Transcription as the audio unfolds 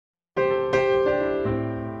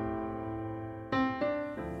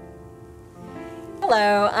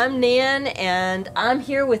Hello, I'm Nan, and I'm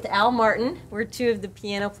here with Al Martin. We're two of the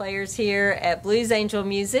piano players here at Blues Angel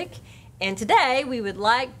Music, and today we would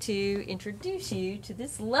like to introduce you to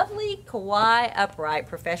this lovely Kawai upright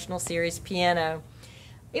professional series piano.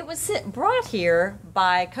 It was brought here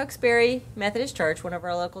by Cokesbury Methodist Church, one of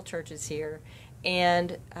our local churches here,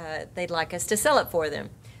 and they'd like us to sell it for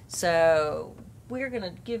them. So we're going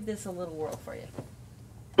to give this a little whirl for you.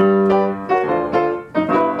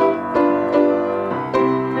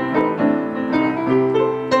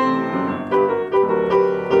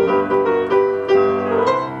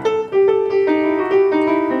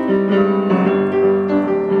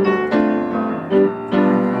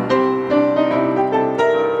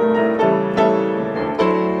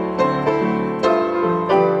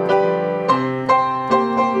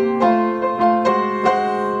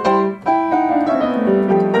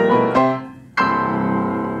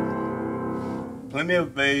 Plenty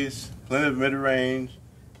of bass, plenty of mid-range,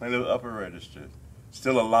 plenty of upper register.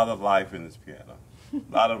 Still a lot of life in this piano.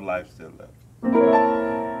 A lot of life still left.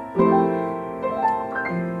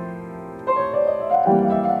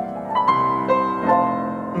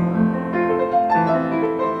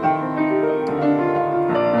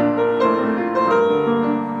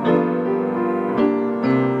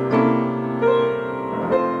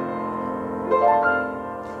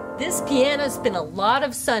 This piano spent a lot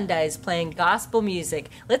of Sundays playing gospel music.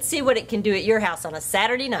 Let's see what it can do at your house on a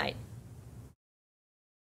Saturday night.